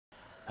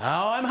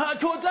Oh, I'm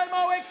Hardcore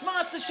Damo,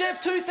 ex-Master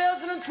Chef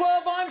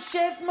 2012. I'm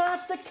Chef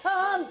Master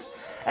Cunt.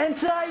 And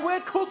today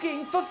we're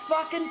cooking for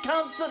fucking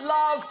cunts that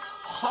love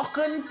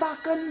Hokkein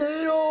fucking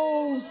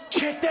noodles.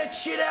 Check that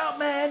shit out,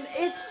 man.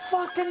 It's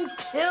fucking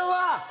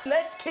killer.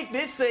 Let's kick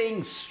this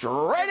thing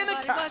straight in the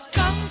cut.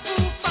 Kung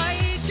Fu fighting.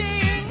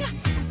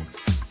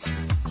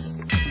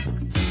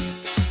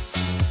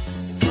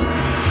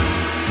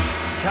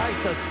 Okay,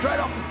 so straight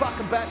off the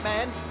fucking bat,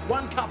 man,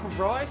 1 cup of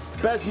rice,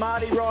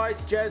 basmati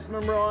rice,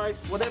 jasmine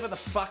rice, whatever the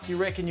fuck you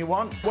reckon you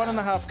want.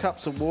 1.5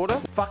 cups of water.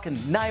 Fucking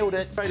nailed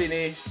it. Straight in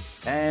here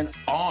and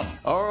on.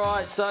 All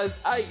right, so,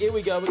 hey, here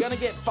we go. We're gonna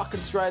get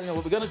fucking straight into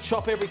it. We're gonna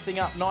chop everything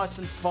up nice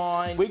and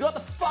fine. We got the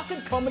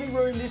fucking comedy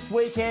room this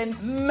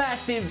weekend.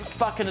 Massive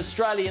fucking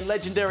Australian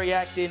legendary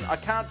acting. I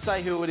can't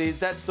say who it is,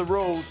 that's the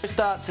rules. It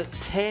starts at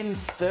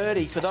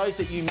 10:30. For those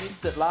that you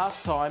missed it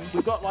last time,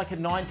 we've got like a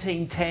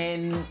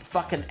 1910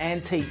 fucking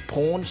antique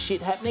porn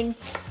shit happening.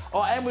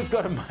 Oh, and we've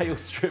got a male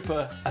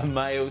stripper.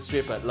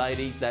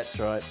 Ladies, that's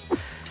right.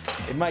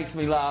 It makes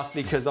me laugh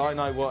because I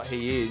know what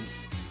he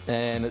is,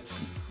 and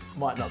it's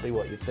might not be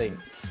what you think.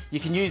 You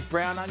can use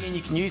brown onion,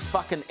 you can use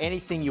fucking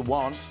anything you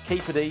want.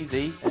 Keep it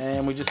easy,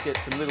 and we just get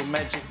some little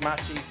magic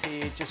mushies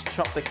here. Just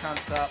chop the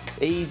cunts up,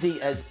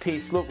 easy as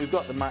piss. Look, we've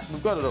got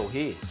it all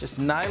here. Just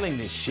nailing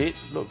this shit.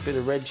 Look, bit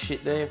of red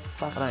shit there.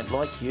 Fuck, I don't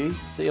like you.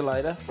 See you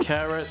later.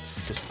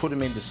 Carrots, just put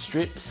them into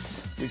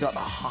strips. We got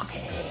the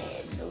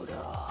Hokkein noodle.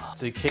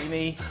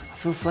 Zucchini. I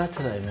feel flat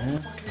today,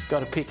 man. Got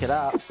to pick it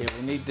up. Here,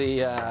 we need the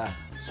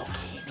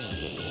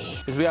zucchini.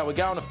 Because we're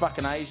going to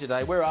fucking Asia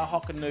today. Where are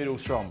Hokkein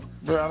noodles from?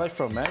 Where are they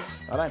from, Maz?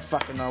 I don't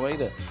fucking know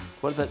either.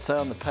 What did that say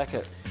on the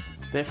packet?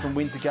 They're from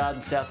Windsor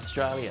Garden, South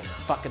Australia.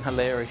 Fucking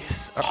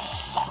hilarious. Oh,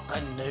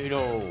 Hokkein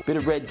noodle. Bit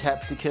of red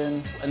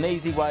capsicum. An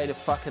easy way to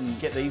fucking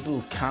get these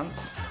little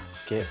cunts.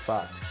 Get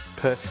fucked.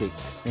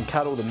 Perfect. And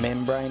cut all the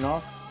membrane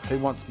off. Who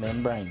wants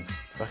membrane?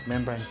 Fuck,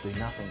 membranes do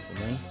nothing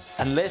for me.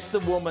 Unless the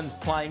woman's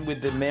playing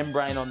with the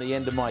membrane on the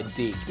end of my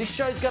dick. This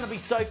show's gonna be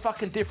so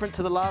fucking different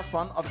to the last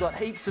one. I've got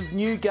heaps of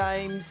new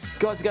games. You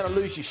guys are gonna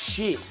lose your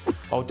shit.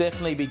 I'll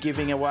definitely be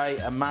giving away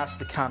a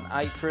Master Cunt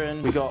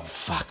apron. We got,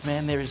 fuck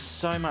man, there is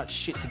so much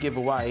shit to give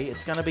away.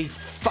 It's gonna be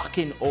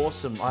fucking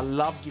awesome. I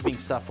love giving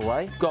stuff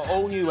away. Got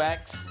all new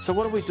acts. So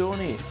what are we doing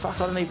here?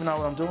 Fuck, I don't even know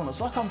what I'm doing. It's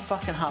like I'm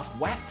fucking half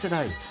whacked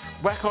today.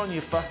 Whack on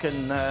your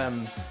fucking,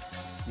 your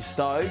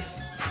stove.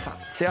 Fuck.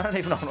 See, I don't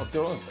even know what I'm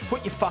doing.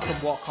 Put your fucking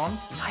wok on.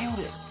 Nailed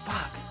it.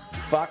 Fuck.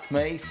 Fuck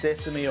me,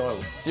 sesame oil.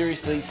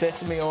 Seriously,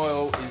 sesame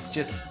oil is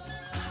just...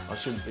 I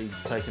shouldn't be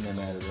taking them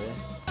out of there.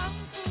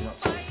 You're not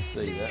supposed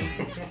to see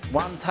that.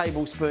 1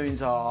 tablespoon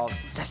of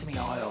sesame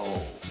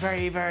oil.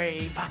 Very,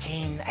 very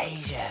fucking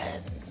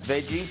Asian.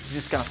 Veggies,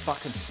 just gonna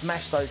fucking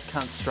smash those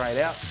cunts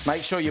straight out.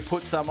 Make sure you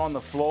put some on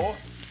the floor.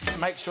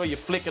 Make sure you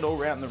flick it all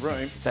around the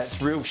room.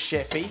 That's real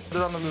chefy. Put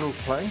it on a little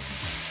plate.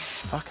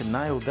 Fucking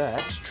nailed that.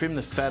 Just trim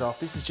the fat off.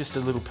 This is just a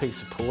little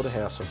piece of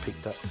porterhouse I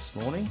picked up this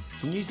morning. You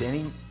can use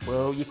any,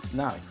 well,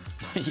 no.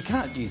 You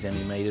can't use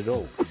any meat at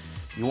all.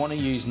 You want to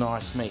use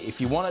nice meat. If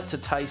you want it to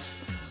taste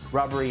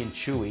rubbery and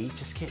chewy,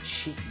 just get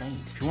shit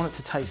meat. If you want it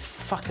to taste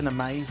fucking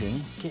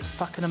amazing, get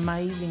fucking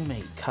amazing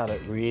meat. Cut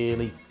it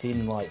really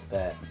thin like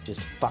that.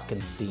 Just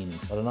fucking thin.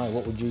 I don't know,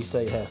 what would you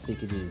say how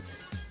thick it is?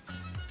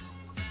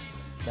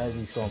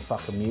 Mazzy's gone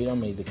fucking mute on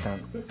me, the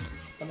cunt.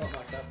 I'm not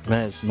mic'd up.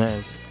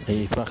 Maz, are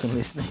you fucking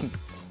listening?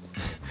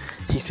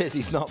 He says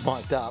he's not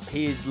mic'd up.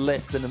 He is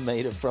less than a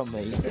metre from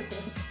me.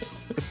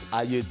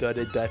 Are you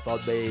gonna die for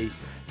me?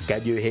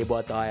 Can you hear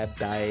what I am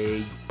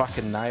saying?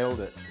 Fucking nailed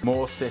it.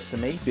 More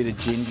sesame, bit of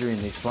ginger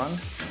in this one.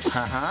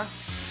 Haha.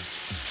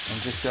 And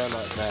just go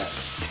like that.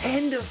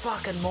 Tender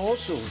fucking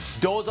morsels.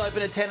 Doors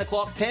open at 10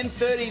 o'clock.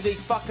 10:30, the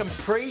fucking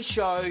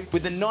pre-show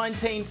with the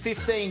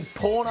 1915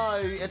 porno.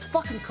 It's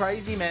fucking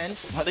crazy, man.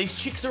 Like, these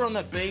chicks are on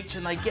the beach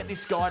and they get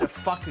this guy to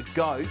fuck a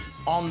goat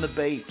on the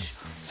beach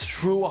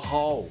through a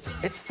hole.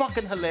 It's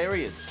fucking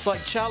hilarious. It's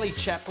like Charlie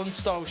Chaplin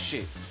style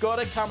shit.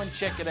 Gotta come and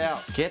check it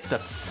out. Get the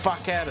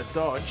fuck out of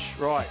Dodge.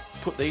 Right,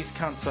 put these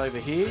cunts over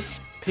here.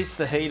 Piss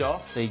the heat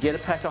off. Then you get a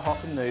pack of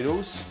Hokkein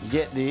noodles. You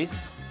get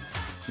this.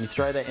 You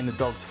throw that in the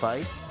dog's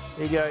face.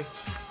 There you go.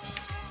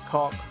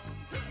 Cock.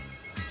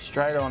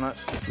 Straight on it.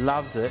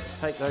 Loves it.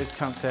 Take those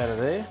cunts out of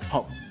there.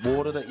 Hot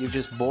water that you've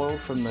just boiled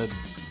from the,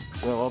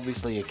 well,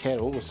 obviously a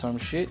kettle or some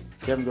shit.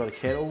 If you haven't got a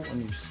kettle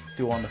and you're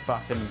still on the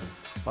fucking,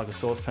 like a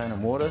saucepan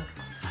and water,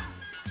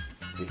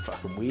 it'd be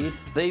fucking weird.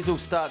 These will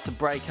start to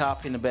break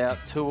up in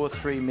about 2 or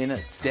 3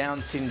 minutes. Down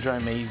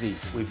syndrome easy.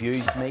 We've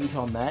used meat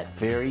on that.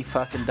 Very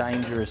fucking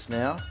dangerous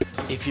now.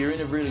 If you're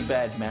in a really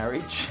bad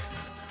marriage,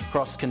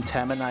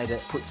 cross-contaminate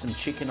it, put some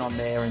chicken on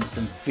there and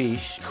some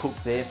fish, cook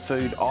their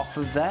food off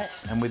of that,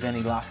 and with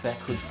any luck that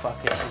could fuck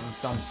it in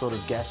some sort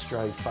of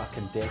gastro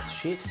fucking death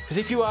shit. Because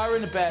if you are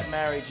in a bad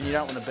marriage and you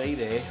don't want to be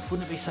there,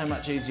 wouldn't it be so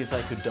much easier if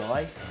they could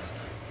die?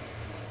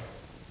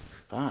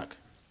 Fuck.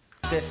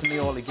 Sesame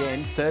oil again,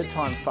 3rd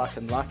time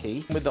fucking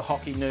lucky. With the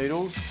Hokkein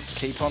noodles,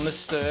 keep on the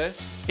stir.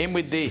 In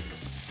with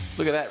this.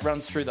 Look at that,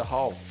 runs through the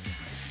hole.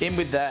 In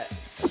with that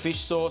fish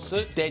sauce,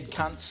 it, dead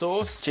cunt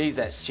sauce. Jeez,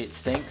 that shit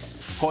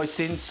stinks.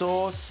 Hoisin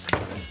sauce.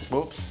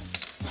 Whoops.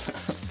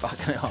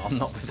 Fucking hell, I'm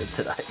not with it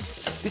today.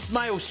 This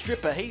male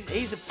stripper,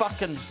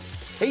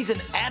 he's an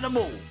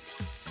animal.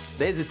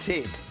 There's a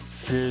tip.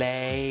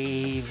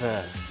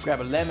 Flavour.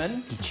 Grab a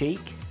lemon, the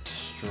cheek,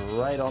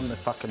 straight on the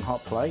fucking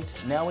hot plate.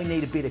 Now we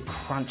need a bit of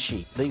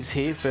crunchy. These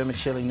here,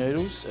 vermicelli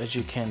noodles, as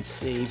you can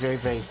see, very,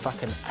 very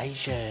fucking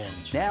Asian.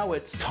 Now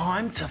it's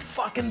time to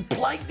fucking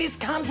plate this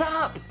cunt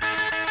up.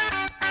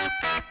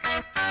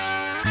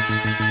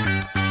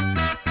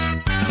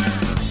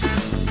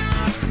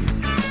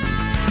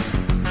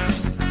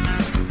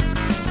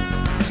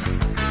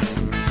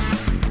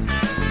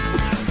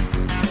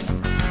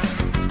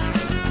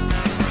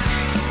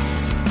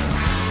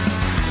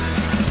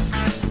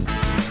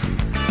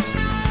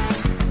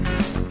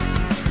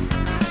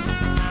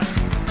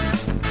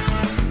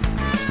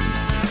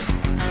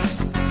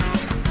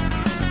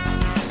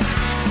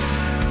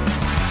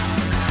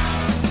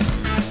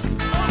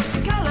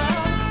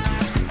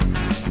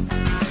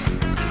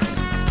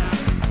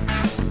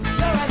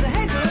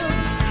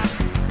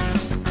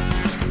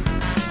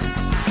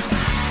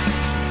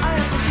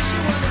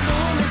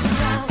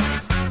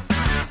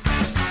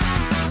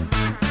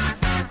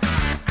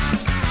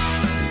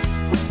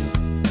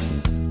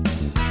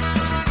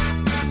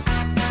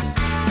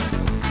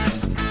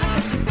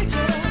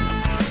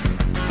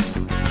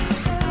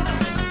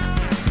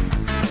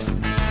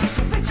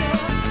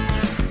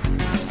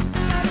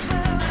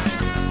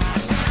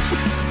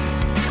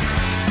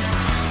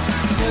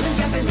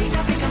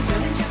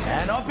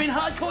 And I've been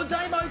Hardcore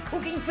Damo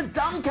cooking for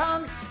dumb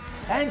cunts.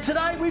 And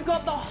today we've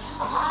got the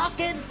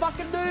Hokkein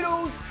fucking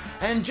noodles.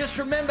 And just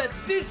remember,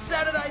 this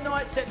Saturday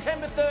night,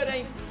 September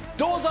 13th,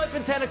 doors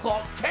open 10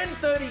 o'clock,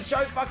 10:30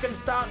 show fucking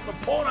start for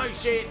porno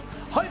shit.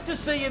 Hope to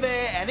see you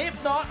there. And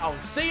if not, I'll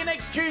see you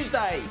next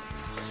Tuesday,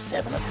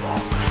 7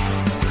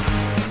 o'clock.